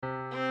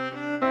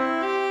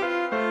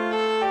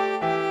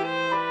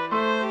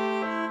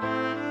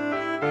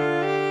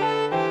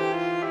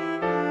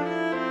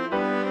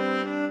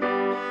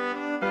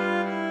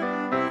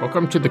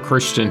Welcome to the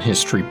Christian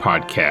History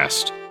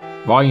Podcast,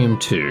 Volume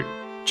 2,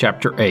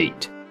 Chapter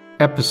 8,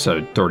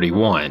 Episode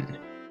 31.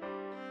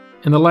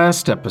 In the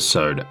last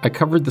episode, I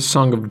covered the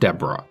Song of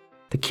Deborah,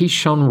 the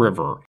Kishon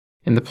River,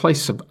 and the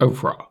place of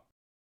Ophrah.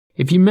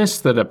 If you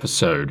missed that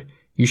episode,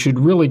 you should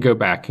really go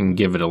back and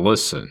give it a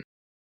listen.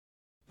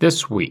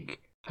 This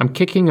week, I'm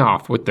kicking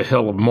off with the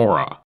Hill of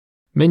Moreh,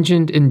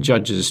 mentioned in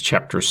Judges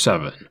chapter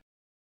 7.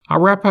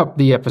 I'll wrap up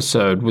the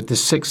episode with the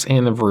 6th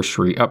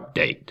anniversary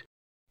update.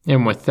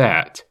 And with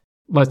that,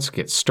 let's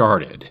get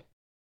started.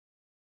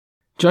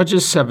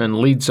 Judges 7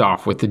 leads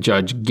off with the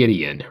judge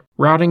Gideon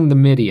routing the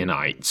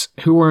Midianites,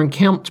 who were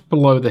encamped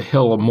below the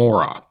Hill of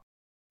Moreh.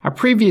 I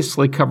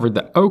previously covered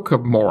the Oak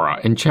of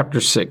Moreh in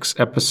Chapter 6,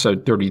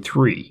 Episode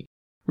 33,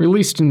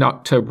 released in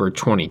October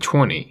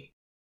 2020,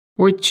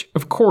 which,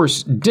 of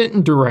course,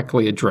 didn't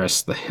directly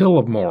address the Hill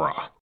of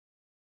Moreh.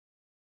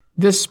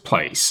 This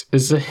place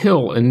is a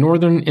hill in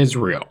northern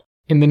Israel,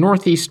 in the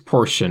northeast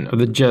portion of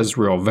the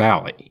Jezreel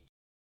Valley.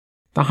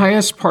 The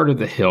highest part of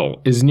the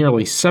hill is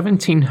nearly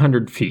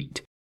 1,700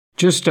 feet,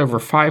 just over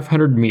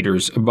 500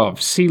 meters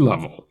above sea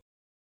level,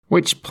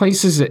 which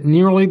places it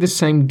nearly the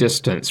same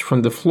distance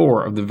from the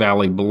floor of the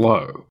valley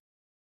below.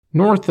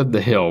 North of the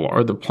hill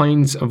are the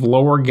plains of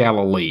Lower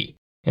Galilee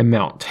and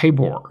Mount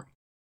Tabor.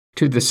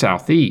 To the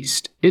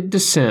southeast, it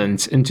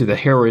descends into the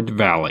Harod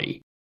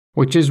Valley,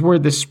 which is where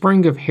the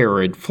spring of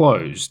Harod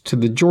flows to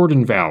the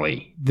Jordan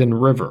Valley, then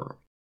river.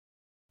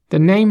 The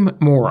name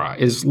Moreh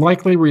is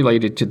likely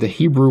related to the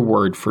Hebrew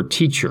word for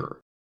teacher,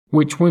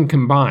 which when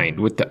combined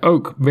with the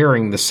oak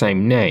bearing the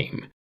same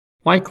name,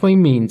 likely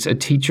means a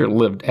teacher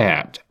lived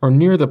at or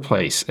near the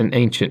place in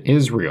ancient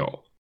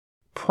Israel.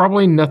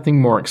 Probably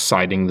nothing more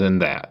exciting than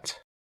that.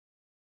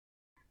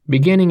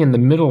 Beginning in the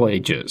Middle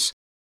Ages,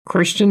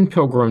 Christian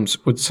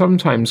pilgrims would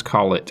sometimes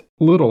call it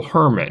Little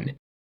Hermon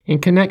in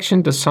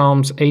connection to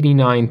Psalms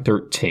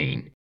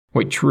 89:13,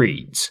 which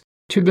reads,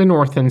 "To the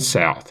north and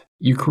south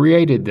you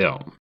created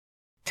them.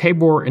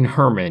 Tabor and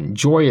Hermon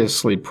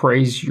joyously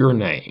praise your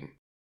name."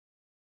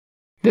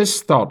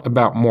 This thought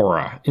about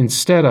Moreh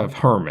instead of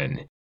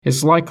Hermon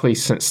is likely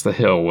since the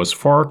hill was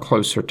far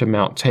closer to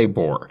Mount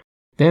Tabor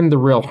than the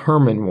real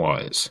Hermon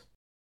was.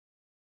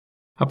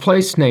 A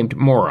place named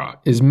Moreh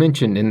is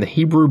mentioned in the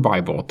Hebrew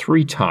Bible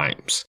 3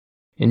 times,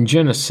 in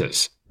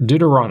Genesis,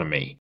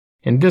 Deuteronomy,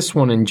 and this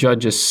one in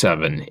Judges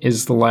 7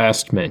 is the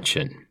last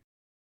mention.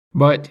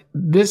 But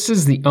this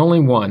is the only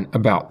one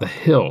about the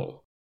hill.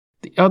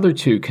 The other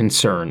 2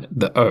 concern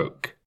the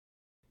oak,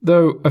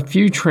 though a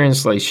few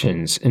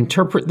translations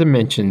interpret the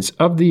mentions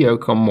of the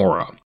oak on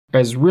Moreh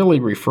as really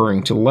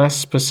referring to less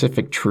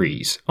specific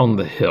trees on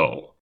the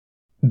hill,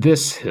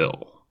 this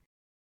hill.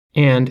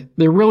 And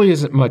there really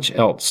isn't much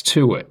else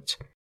to it.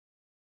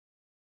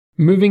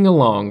 Moving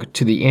along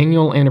to the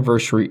annual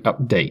anniversary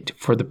update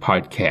for the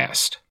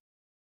podcast.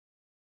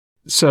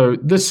 So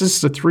this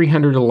is the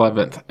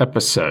 311th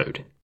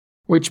episode,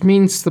 which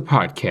means the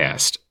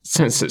podcast,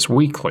 since it's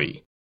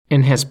weekly,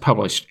 and has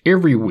published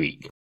every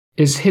week,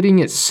 is hitting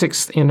its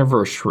 6th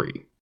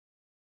anniversary.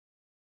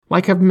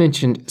 Like I've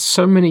mentioned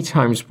so many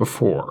times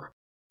before,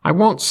 I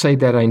won't say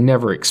that I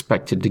never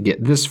expected to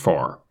get this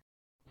far,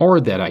 or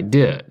that I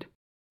did.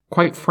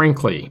 Quite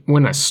frankly,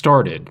 when I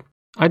started,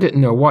 I didn't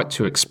know what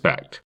to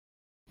expect.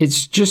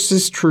 It's just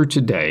as true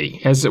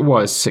today as it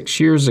was 6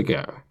 years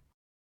ago.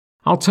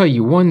 I'll tell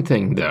you one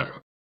thing though,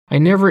 I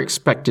never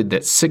expected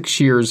that 6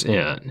 years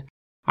in,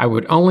 I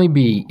would only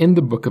be in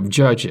the book of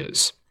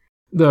Judges.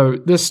 Though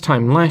this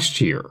time last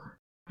year,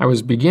 I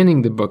was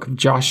beginning the book of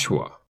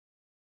Joshua,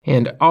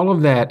 and all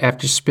of that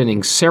after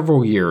spending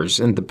several years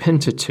in the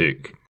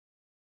Pentateuch.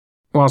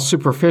 While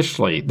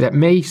superficially that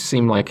may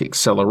seem like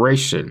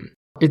acceleration,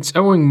 it's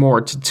owing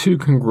more to 2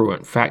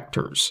 congruent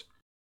factors.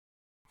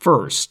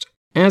 First,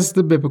 as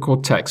the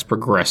biblical text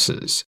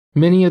progresses,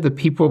 many of the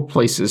people,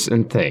 places,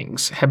 and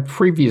things have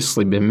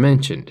previously been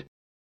mentioned,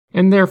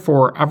 and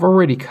therefore I've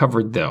already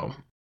covered them.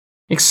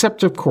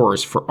 Except, of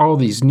course, for all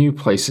these new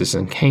places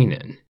in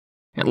Canaan.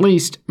 At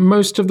least,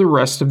 most of the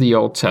rest of the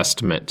Old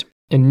Testament,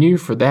 and new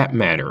for that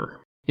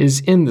matter, is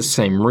in the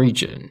same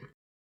region,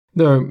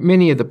 though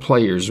many of the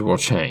players will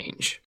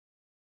change.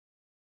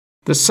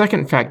 The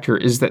second factor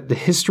is that the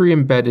history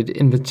embedded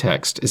in the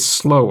text is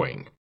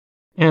slowing.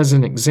 As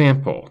an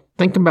example,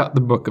 think about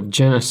the book of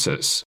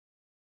Genesis.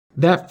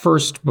 That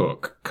first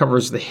book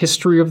covers the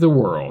history of the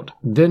world,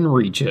 then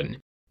region,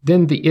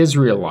 then the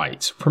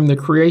Israelites from the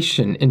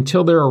creation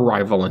until their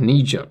arrival in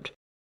Egypt,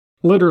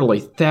 literally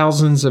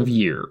thousands of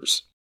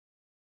years.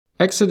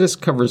 Exodus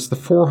covers the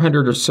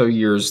 400 or so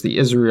years the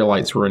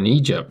Israelites were in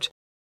Egypt,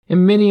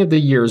 and many of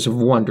the years of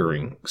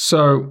wandering,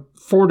 so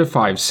 4 to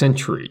 5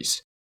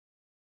 centuries.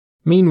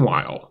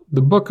 Meanwhile,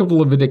 the book of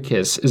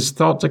Leviticus is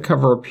thought to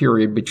cover a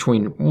period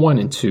between 1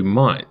 and 2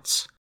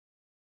 months.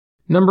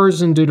 Numbers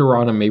and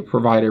Deuteronomy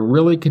provide a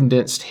really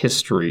condensed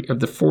history of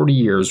the 40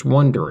 years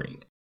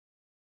wandering.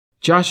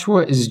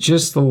 Joshua is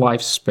just the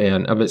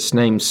lifespan of its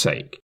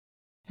namesake,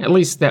 at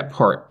least that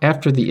part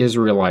after the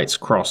Israelites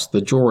crossed the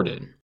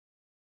Jordan.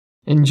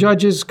 and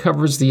Judges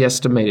covers the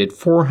estimated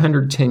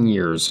 410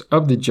 years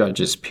of the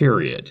Judges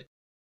period.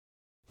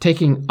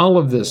 Taking all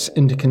of this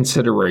into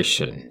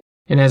consideration,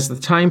 and as the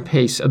time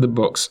pace of the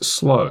books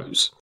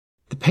slows,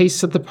 the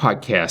pace of the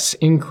podcast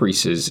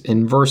increases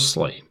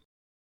inversely.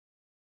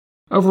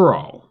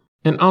 Overall,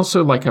 and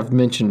also like I've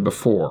mentioned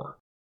before,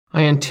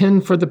 I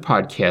intend for the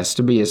podcast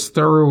to be as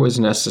thorough as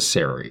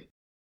necessary.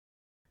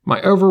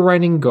 My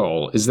overriding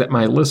goal is that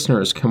my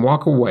listeners can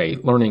walk away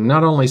learning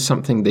not only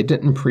something they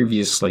didn't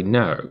previously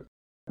know,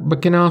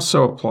 but can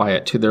also apply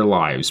it to their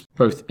lives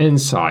both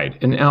inside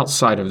and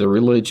outside of the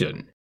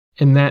religion,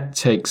 and that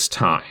takes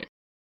time.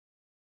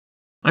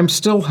 I'm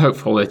still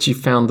hopeful that you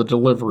found the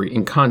delivery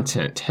and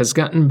content has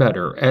gotten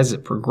better as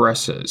it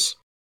progresses.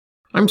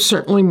 I'm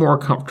certainly more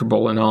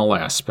comfortable in all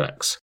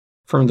aspects,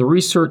 from the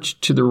research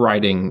to the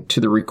writing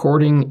to the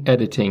recording,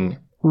 editing,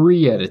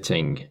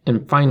 re-editing,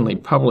 and finally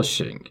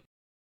publishing.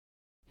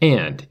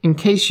 And, in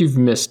case you've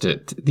missed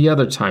it the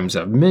other times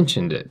I've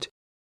mentioned it,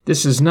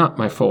 this is not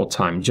my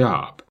full-time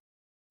job.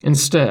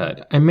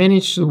 Instead, I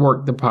manage to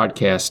work the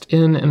podcast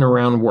in and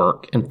around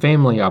work and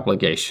family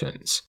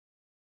obligations.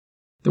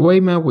 The way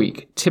my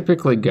week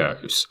typically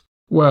goes,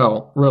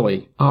 well,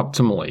 really,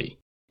 optimally,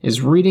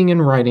 is reading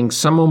and writing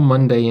some on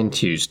Monday and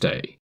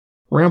Tuesday,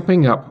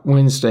 ramping up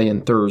Wednesday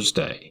and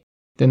Thursday.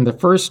 Then the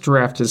first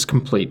draft is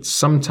complete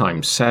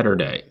sometime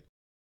Saturday.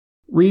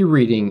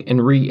 Rereading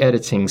and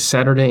re-editing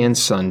Saturday and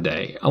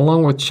Sunday,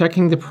 along with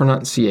checking the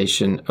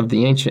pronunciation of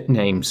the ancient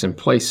names and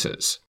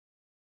places.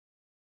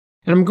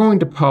 And I'm going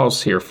to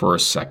pause here for a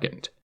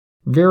second.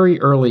 Very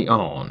early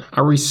on,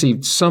 I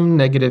received some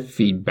negative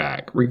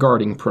feedback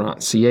regarding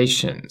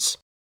pronunciations.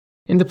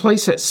 And the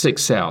place that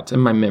sticks out in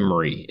my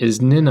memory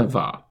is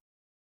Nineveh.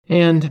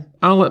 And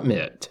I'll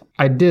admit,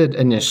 I did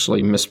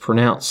initially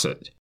mispronounce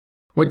it,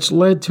 which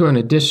led to an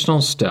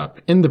additional step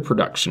in the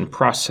production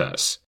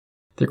process,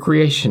 the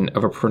creation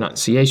of a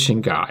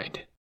pronunciation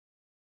guide.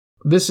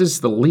 This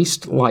is the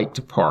least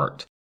liked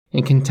part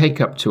and can take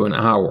up to an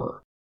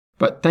hour,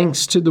 but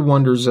thanks to the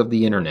wonders of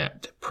the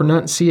internet,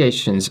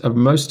 pronunciations of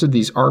most of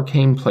these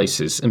arcane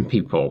places and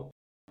people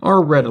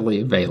are readily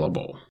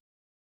available.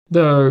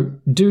 Though,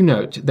 do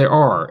note there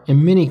are,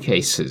 in many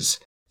cases,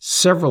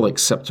 several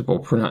acceptable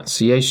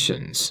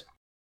pronunciations.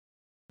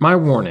 My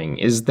warning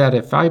is that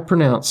if I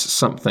pronounce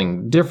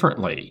something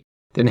differently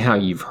than how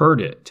you've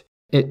heard it,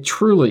 it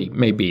truly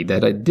may be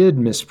that I did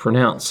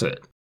mispronounce it,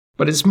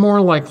 but it's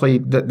more likely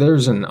that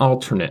there's an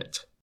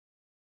alternate.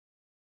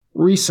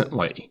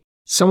 Recently,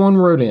 someone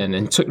wrote in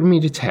and took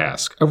me to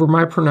task over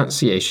my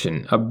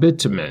pronunciation of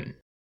bitumen,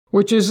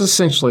 which is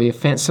essentially a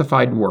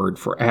fancified word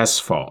for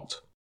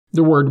asphalt,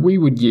 the word we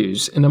would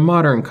use in a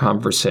modern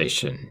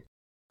conversation.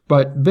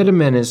 But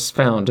bitumen is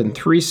found in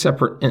 3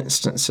 separate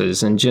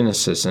instances in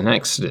Genesis and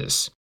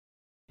Exodus.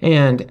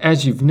 And,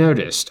 as you've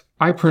noticed,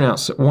 I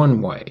pronounce it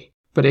one way,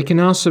 but it can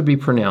also be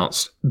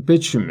pronounced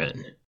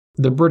bitumen,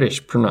 the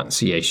British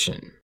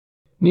pronunciation.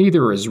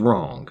 Neither is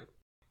wrong,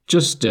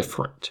 just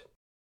different.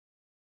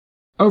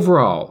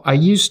 Overall, I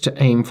used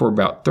to aim for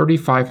about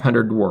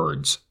 3,500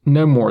 words,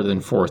 no more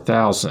than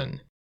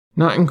 4,000,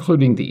 not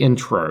including the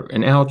intro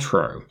and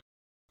outro.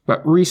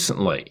 But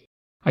recently,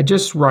 I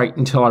just write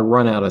until I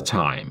run out of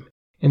time,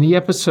 and the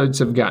episodes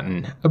have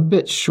gotten a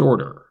bit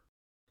shorter.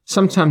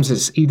 Sometimes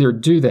it's either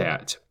do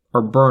that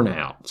or burn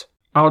out.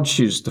 I'll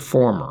choose the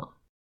former.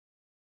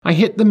 I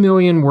hit the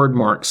 1,000,000-word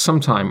mark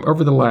sometime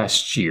over the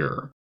last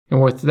year,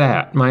 and with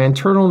that, my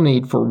internal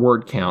need for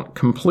word count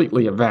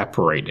completely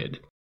evaporated.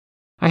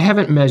 I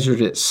haven't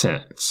measured it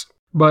since,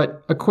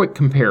 but a quick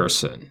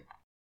comparison.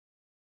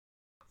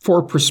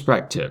 For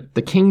perspective,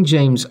 the King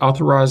James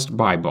Authorized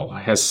Bible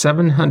has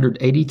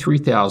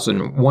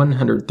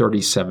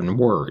 783,137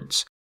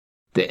 words.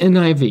 The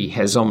NIV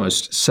has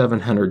almost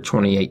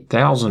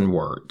 728,000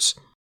 words.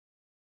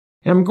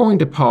 And I'm going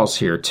to pause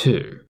here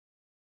too.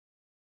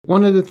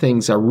 One of the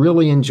things I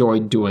really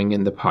enjoyed doing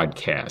in the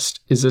podcast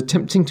is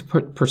attempting to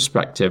put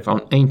perspective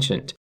on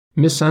ancient,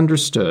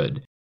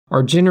 misunderstood,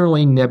 or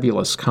generally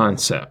nebulous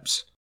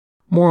concepts.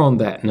 More on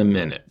that in a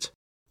minute.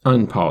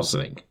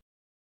 Unpausing.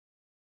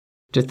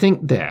 To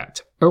think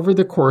that, over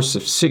the course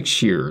of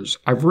 6 years,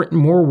 I've written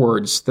more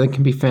words than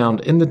can be found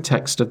in the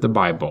text of the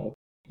Bible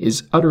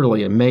is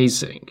utterly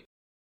amazing.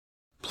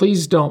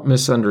 Please don't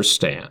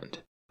misunderstand.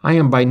 I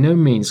am by no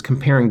means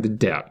comparing the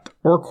depth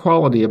or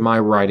quality of my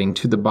writing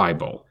to the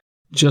Bible,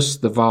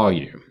 just the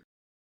volume.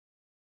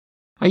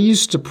 I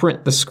used to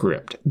print the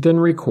script, then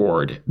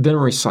record, then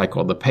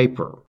recycle the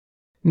paper.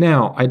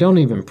 Now I don't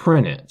even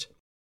print it.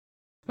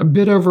 A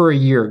bit over a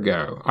year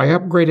ago, I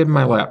upgraded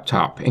my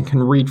laptop and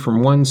can read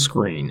from one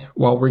screen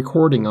while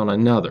recording on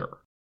another.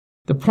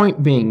 The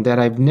point being that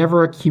I've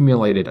never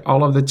accumulated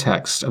all of the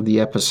text of the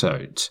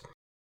episodes.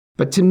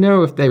 But to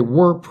know if they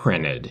were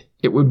printed,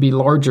 it would be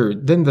larger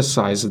than the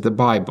size of the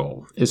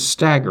Bible is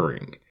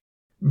staggering.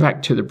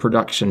 Back to the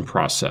production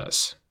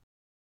process.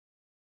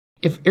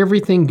 If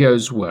everything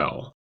goes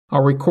well,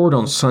 I'll record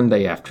on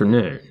Sunday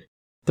afternoon.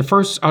 The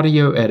first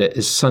audio edit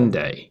is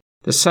Sunday,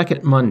 the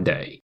second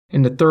Monday,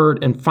 and the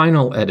third and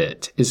final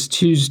edit is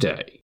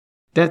Tuesday.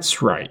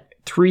 That's right,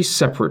 3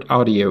 separate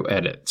audio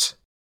edits.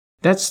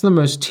 That's the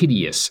most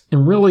tedious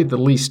and really the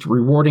least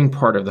rewarding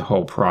part of the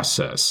whole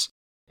process,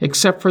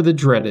 except for the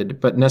dreaded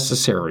but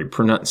necessary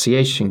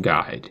pronunciation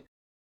guide.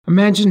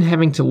 Imagine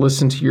having to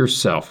listen to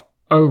yourself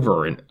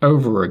over and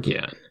over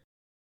again.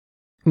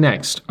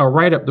 Next, I'll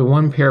write up the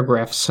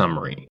 1-paragraph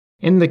summary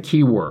and the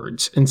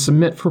keywords and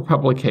submit for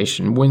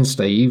publication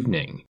Wednesday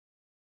evening.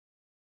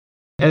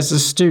 As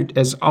astute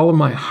as all of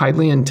my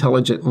highly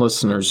intelligent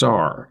listeners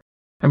are,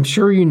 I'm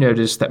sure you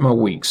notice that my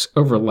weeks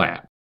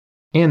overlap,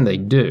 and they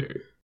do.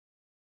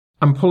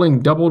 I'm pulling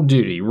double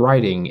duty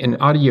writing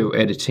and audio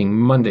editing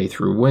Monday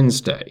through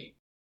Wednesday.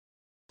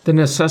 The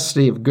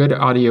necessity of good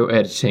audio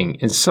editing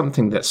is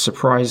something that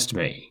surprised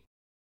me.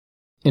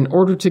 In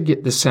order to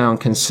get the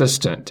sound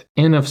consistent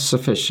and of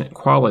sufficient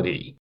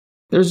quality,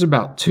 there's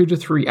about 2 to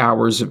 3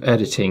 hours of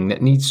editing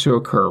that needs to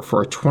occur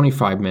for a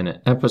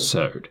 25-minute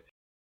episode.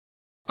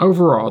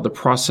 Overall, the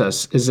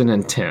process is an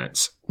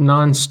intense,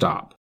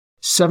 non-stop,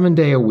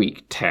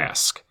 7-day-a-week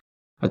task,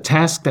 a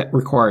task that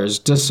requires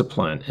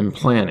discipline and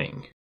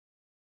planning.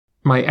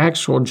 My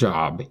actual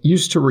job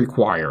used to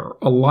require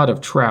a lot of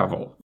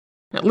travel,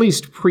 at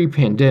least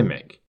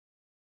pre-pandemic.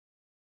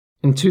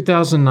 In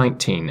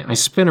 2019, I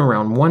spent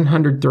around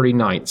 130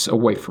 nights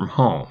away from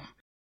home,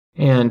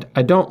 and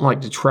I don't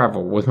like to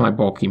travel with my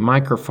bulky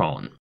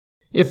microphone,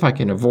 if I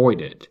can avoid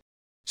it.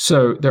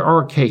 So there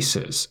are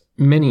cases,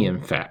 many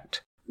in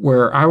fact,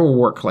 where I will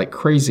work like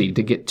crazy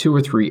to get 2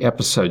 or 3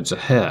 episodes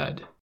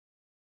ahead.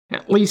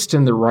 At least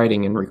in the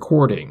writing and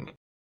recording,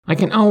 I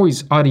can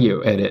always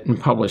audio edit and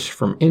publish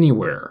from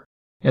anywhere,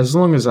 as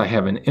long as I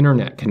have an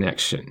internet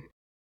connection.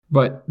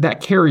 But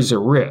that carries a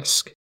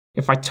risk.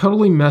 If I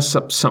totally mess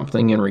up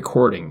something in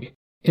recording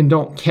and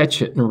don't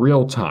catch it in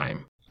real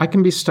time, I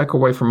can be stuck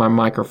away from my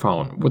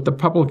microphone with the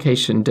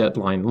publication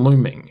deadline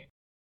looming.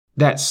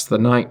 That's the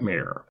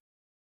nightmare.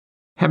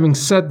 Having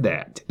said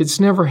that, it's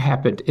never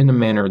happened in a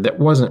manner that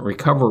wasn't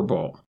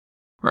recoverable,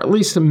 or at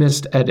least a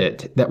missed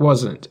edit that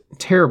wasn't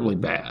terribly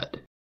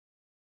bad.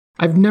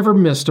 I've never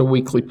missed a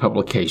weekly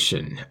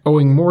publication,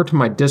 owing more to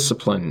my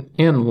discipline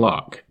and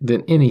luck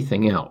than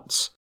anything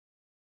else.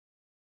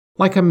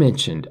 Like I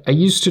mentioned, I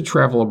used to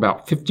travel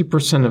about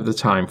 50% of the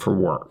time for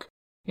work,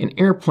 and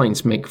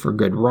airplanes make for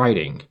good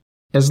writing,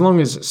 as long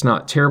as it's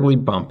not terribly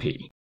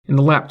bumpy and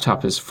the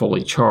laptop is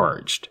fully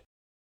charged.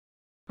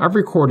 I've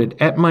recorded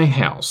at my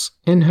house,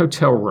 in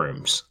hotel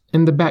rooms,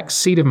 in the back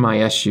seat of my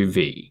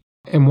SUV,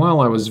 and while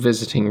I was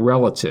visiting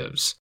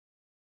relatives.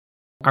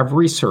 I've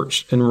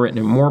researched and written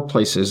in more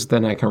places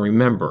than I can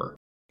remember,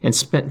 and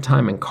spent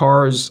time in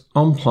cars,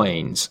 on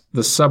planes,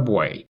 the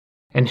subway,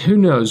 and who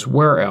knows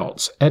where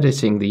else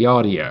editing the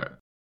audio.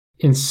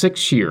 In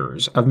 6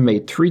 years, I've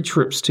made 3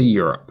 trips to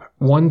Europe,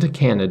 1 to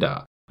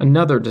Canada,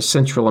 another to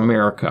Central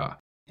America,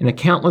 and a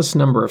countless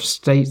number of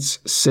states,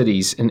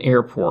 cities, and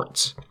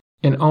airports,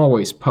 and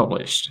always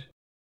published.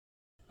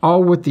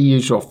 All with the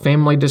usual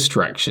family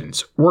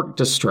distractions, work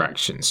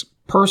distractions,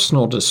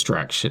 personal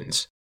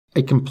distractions,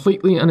 a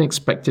completely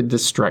unexpected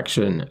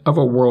distraction of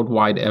a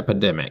worldwide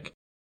epidemic,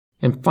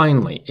 and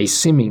finally a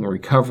seeming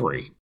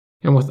recovery.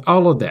 And with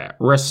all of that,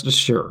 rest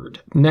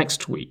assured,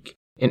 next week,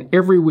 and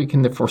every week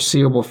in the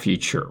foreseeable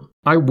future,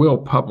 I will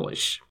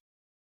publish.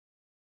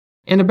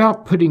 And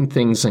about putting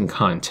things in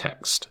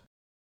context.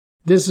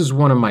 This is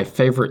one of my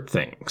favorite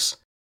things.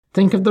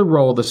 Think of the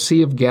role the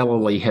Sea of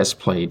Galilee has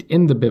played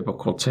in the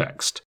biblical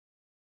text.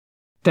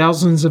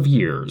 Thousands of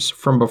years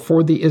from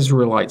before the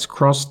Israelites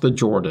crossed the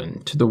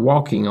Jordan to the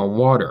walking on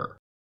water,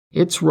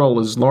 its role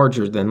is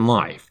larger than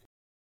life.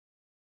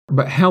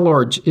 But how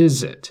large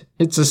is it?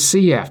 It's a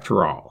sea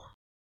after all.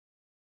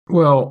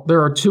 Well,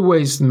 there are 2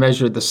 ways to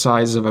measure the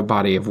size of a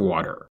body of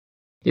water: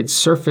 its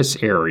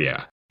surface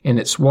area and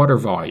its water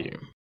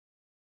volume.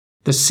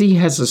 The sea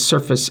has a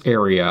surface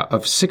area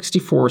of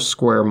 64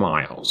 square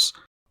miles,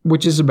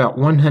 which is about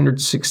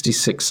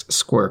 166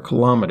 square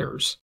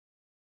kilometers.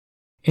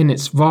 And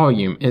its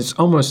volume is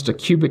almost a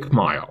cubic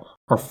mile,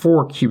 or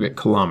 4 cubic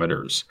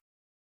kilometers.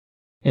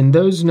 And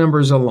those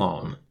numbers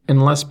alone,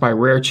 unless by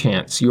rare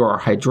chance you are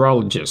a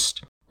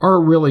hydrologist,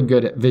 or really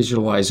good at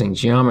visualizing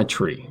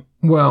geometry,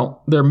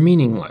 well, they're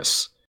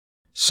meaningless.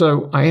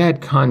 So I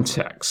add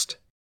context.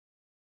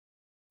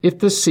 If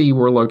the sea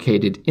were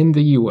located in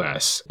the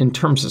U.S. in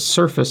terms of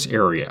surface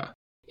area,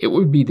 it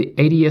would be the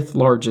 80th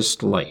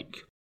largest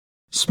lake.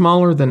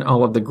 Smaller than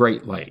all of the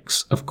Great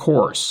Lakes, of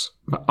course,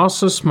 but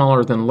also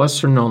smaller than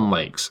lesser-known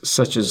lakes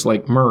such as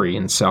Lake Murray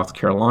in South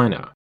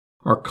Carolina,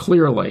 or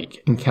Clear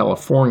Lake in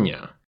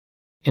California.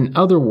 In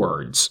other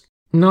words,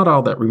 not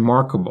all that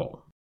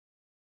remarkable.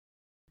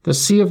 The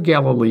Sea of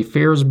Galilee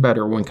fares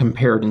better when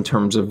compared in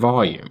terms of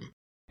volume,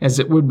 as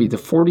it would be the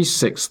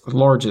 46th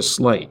largest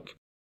lake,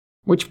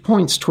 which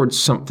points towards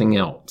something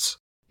else.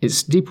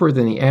 It's deeper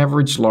than the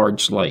average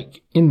large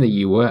lake in the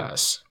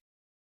U.S.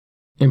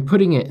 And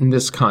putting it in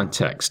this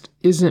context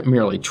isn't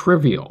merely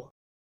trivial.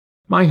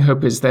 My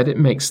hope is that it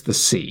makes the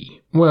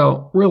sea,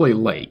 well, really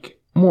lake,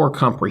 more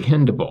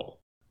comprehensible,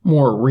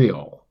 more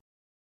real.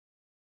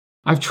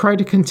 I've tried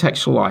to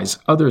contextualize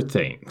other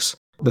things,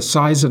 the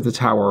size of the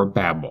Tower of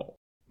Babel,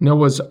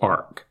 Noah's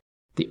Ark,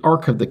 the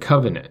Ark of the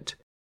Covenant,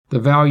 the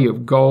value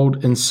of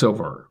gold and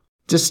silver,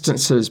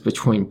 distances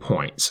between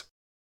points,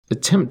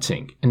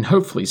 attempting and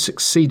hopefully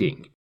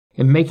succeeding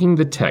in making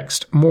the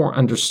text more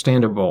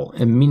understandable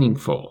and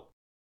meaningful.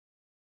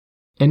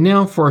 And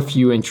now for a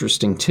few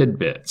interesting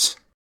tidbits.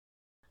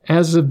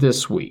 As of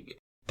this week,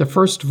 the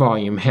first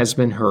volume has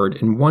been heard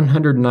in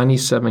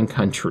 197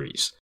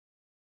 countries.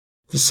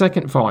 The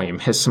second volume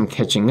has some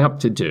catching up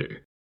to do,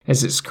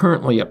 as it's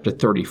currently up to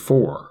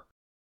 34.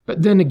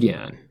 But then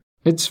again,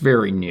 it's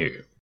very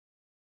new.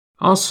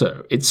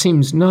 Also, it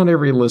seems not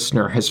every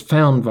listener has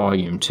found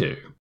Volume 2.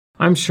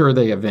 I'm sure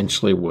they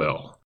eventually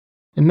will.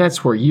 And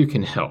that's where you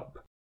can help.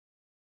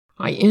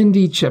 I end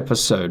each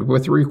episode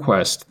with a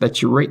request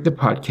that you rate the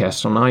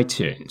podcast on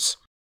iTunes.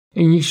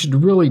 And you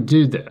should really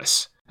do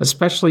this,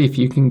 especially if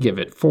you can give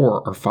it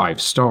 4 or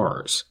 5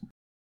 stars.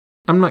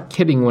 I'm not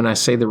kidding when I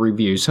say the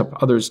reviews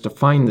help others to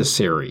find the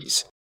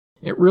series.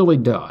 It really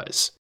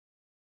does.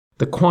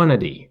 The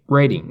quantity,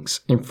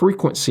 ratings, and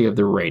frequency of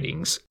the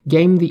ratings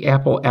game the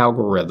Apple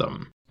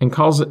algorithm and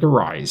cause it to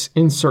rise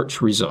in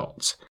search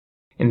results.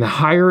 And the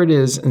higher it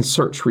is in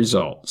search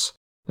results,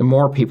 the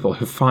more people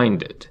who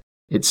find it.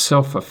 It's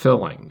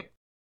self-fulfilling.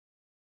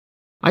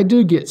 I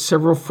do get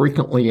several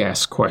frequently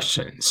asked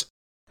questions.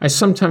 I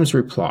sometimes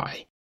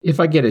reply, if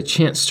I get a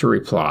chance to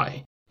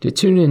reply, to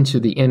tune into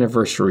the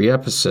anniversary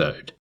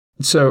episode.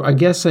 So I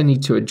guess I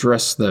need to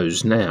address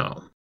those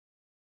now.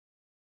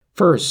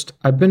 First,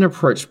 I've been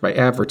approached by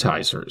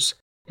advertisers,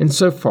 and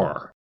so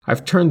far,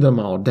 I've turned them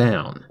all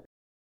down.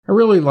 I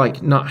really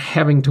like not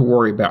having to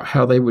worry about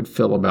how they would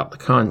feel about the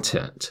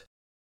content.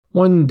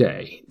 One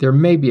day, there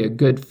may be a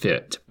good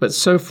fit, but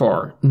so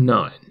far,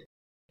 none.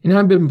 And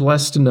I've been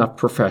blessed enough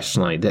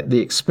professionally that the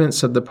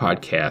expense of the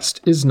podcast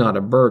is not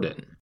a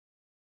burden.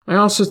 I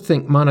also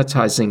think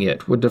monetizing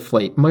it would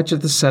deflate much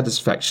of the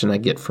satisfaction I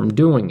get from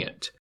doing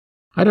it.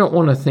 I don't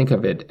want to think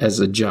of it as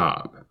a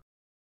job.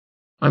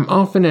 I'm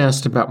often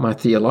asked about my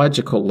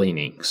theological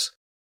leanings.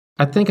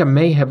 I think I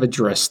may have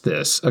addressed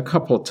this a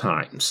couple of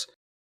times,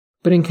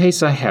 but in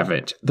case I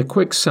haven't, the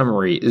quick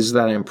summary is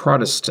that I am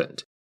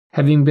Protestant,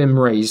 having been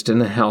raised in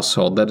a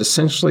household that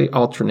essentially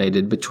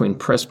alternated between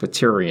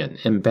Presbyterian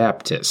and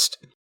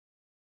Baptist.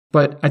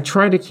 But I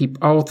try to keep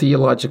all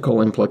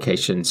theological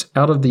implications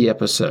out of the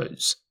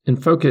episodes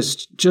and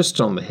focused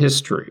just on the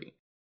history.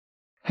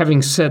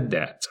 Having said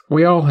that,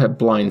 we all have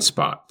blind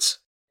spots,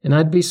 and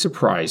I'd be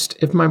surprised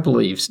if my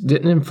beliefs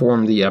didn't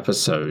inform the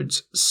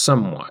episodes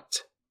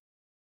somewhat.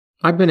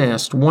 I've been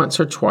asked once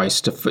or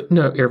twice to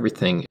footnote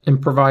everything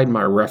and provide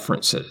my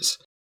references.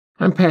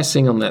 I'm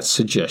passing on that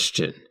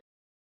suggestion.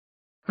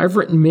 I've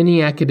written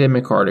many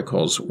academic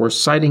articles where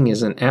citing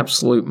is an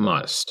absolute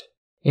must,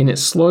 and it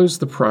slows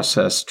the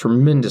process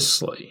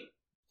tremendously,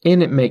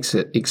 and it makes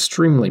it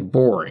extremely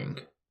boring.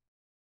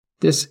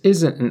 This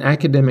isn't an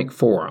academic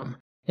forum,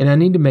 and I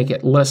need to make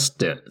it less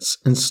dense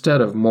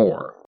instead of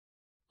more.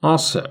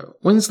 Also,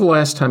 when's the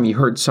last time you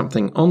heard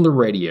something on the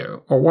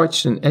radio or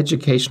watched an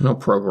educational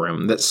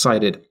program that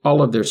cited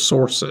all of their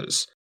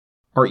sources,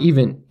 or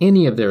even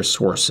any of their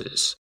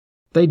sources?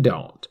 They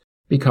don't,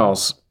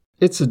 because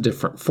it's a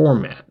different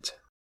format.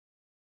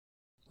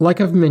 Like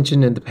I've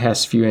mentioned in the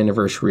past few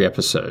anniversary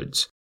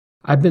episodes,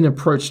 I've been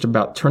approached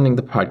about turning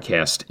the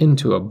podcast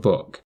into a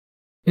book,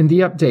 and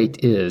the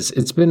update is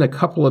it's been a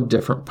couple of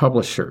different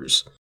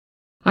publishers.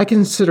 I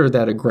consider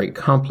that a great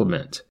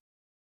compliment.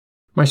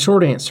 My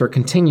short answer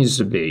continues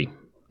to be,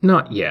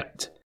 not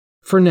yet.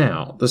 For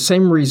now, the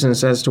same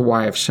reasons as to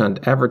why I've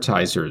shunned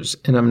advertisers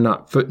and I'm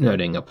not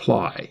footnoting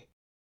apply.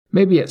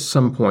 Maybe at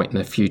some point in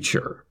the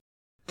future.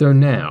 Though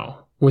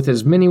now, with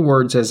as many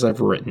words as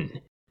I've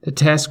written, the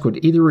task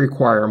would either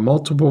require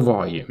multiple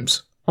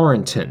volumes or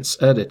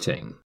intense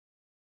editing.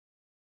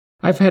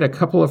 I've had a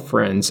couple of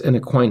friends and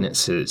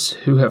acquaintances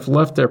who have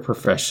left their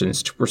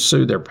professions to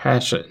pursue their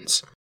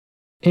passions,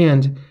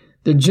 and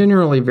they're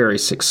generally very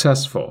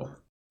successful.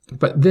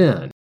 But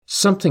then,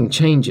 something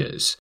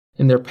changes,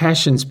 and their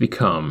passions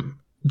become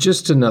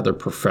just another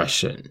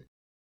profession,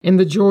 and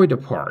the joy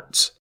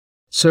departs.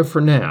 So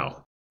for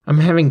now, I'm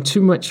having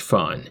too much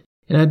fun,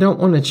 and I don't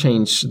want to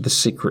change the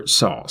secret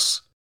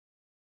sauce.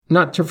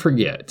 Not to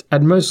forget,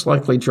 I'd most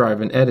likely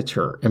drive an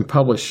editor and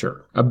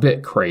publisher a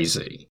bit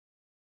crazy.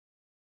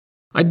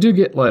 I do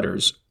get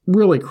letters,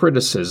 really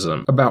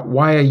criticism, about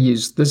why I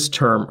use this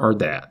term or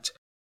that.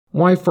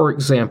 Why, for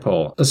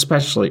example,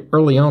 especially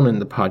early on in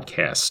the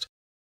podcast,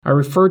 I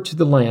referred to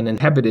the land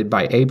inhabited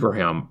by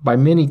Abraham by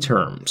many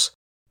terms,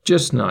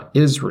 just not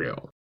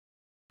Israel.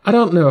 I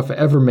don't know if I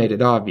ever made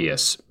it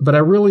obvious, but I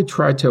really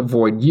tried to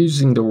avoid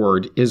using the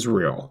word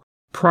Israel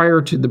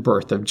prior to the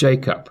birth of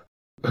Jacob,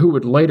 who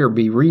would later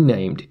be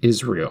renamed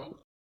Israel.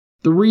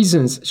 The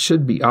reasons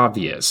should be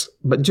obvious,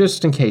 but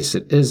just in case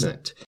it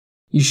isn't,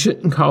 you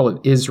shouldn't call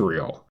it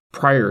Israel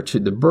prior to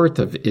the birth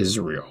of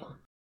Israel.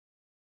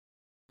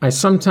 I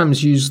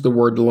sometimes use the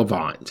word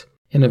Levant,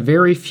 and a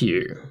very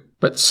few,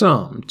 but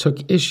some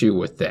took issue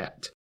with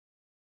that.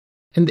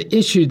 And the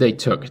issue they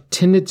took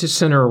tended to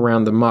center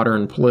around the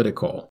modern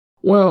political,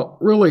 Well,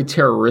 really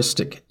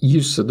terroristic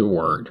use of the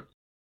word.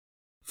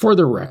 For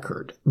the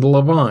record, the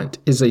Levant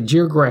is a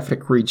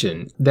geographic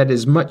region that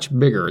is much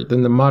bigger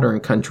than the modern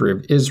country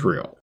of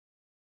Israel,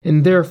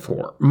 and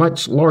therefore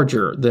much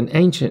larger than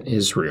ancient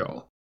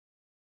Israel.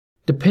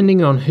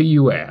 Depending on who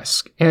you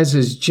ask, as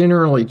is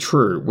generally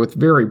true with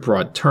very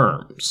broad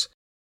terms,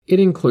 it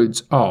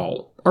includes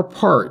all or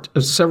part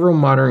of several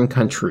modern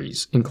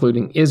countries,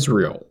 including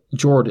Israel,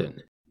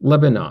 Jordan,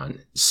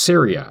 Lebanon,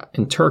 Syria,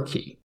 and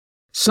Turkey.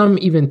 Some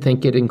even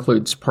think it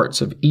includes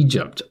parts of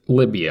Egypt,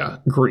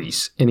 Libya,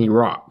 Greece, and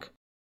Iraq.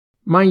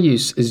 My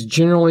use is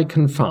generally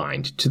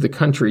confined to the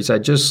countries I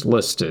just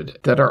listed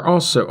that are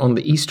also on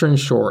the eastern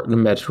shore of the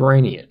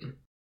Mediterranean,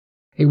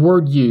 a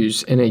word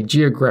used in a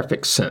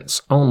geographic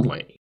sense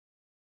only.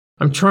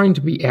 I'm trying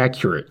to be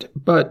accurate,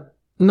 but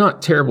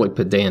not terribly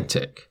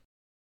pedantic.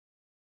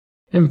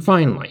 And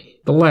finally,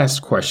 the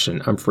last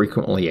question I'm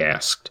frequently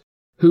asked: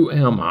 who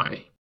am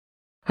I?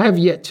 I have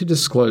yet to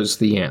disclose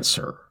the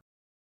answer.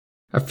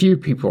 A few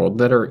people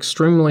that are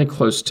extremely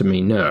close to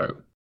me know,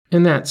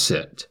 and that's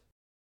it.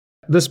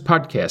 This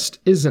podcast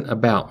isn't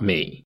about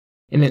me,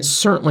 and it's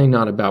certainly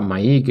not about my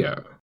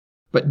ego,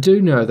 but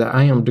do know that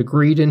I am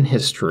degreed in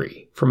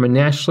history from a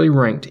nationally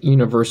ranked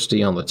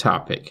university on the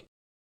topic,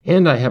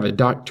 and I have a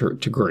doctorate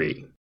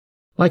degree.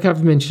 Like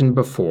I've mentioned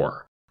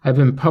before, I've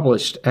been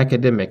published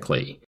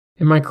academically,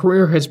 and my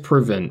career has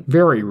proven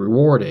very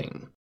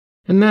rewarding,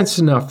 and that's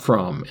enough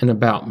from and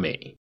about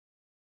me.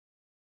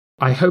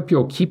 I hope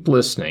you'll keep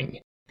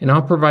listening, and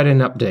I'll provide an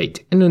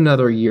update in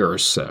another year or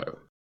so.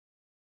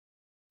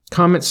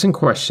 Comments and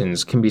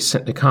questions can be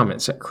sent to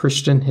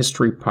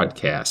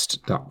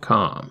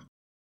comments@christianhistorypodcast.com.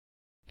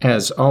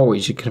 As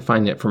always, you can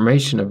find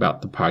information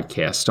about the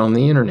podcast on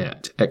the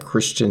internet at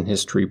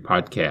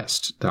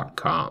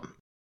christianhistorypodcast.com.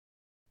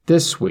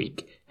 This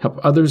week, help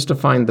others to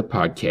find the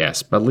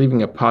podcast by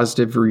leaving a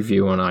positive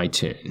review on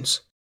iTunes.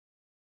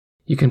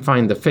 You can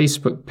find the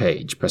Facebook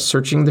page by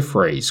searching the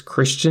phrase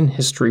Christian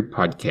History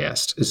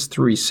Podcast as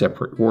 3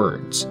 separate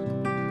words.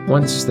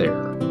 Once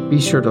there,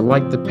 be sure to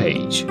like the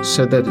page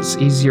so that it's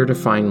easier to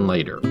find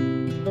later.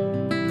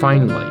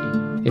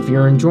 Finally, if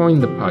you're enjoying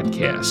the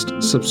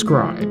podcast,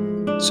 subscribe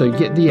so you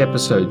get the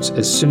episodes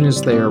as soon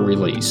as they are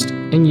released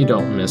and you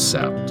don't miss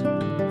out.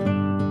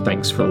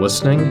 Thanks for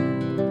listening,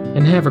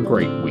 and have a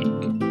great week.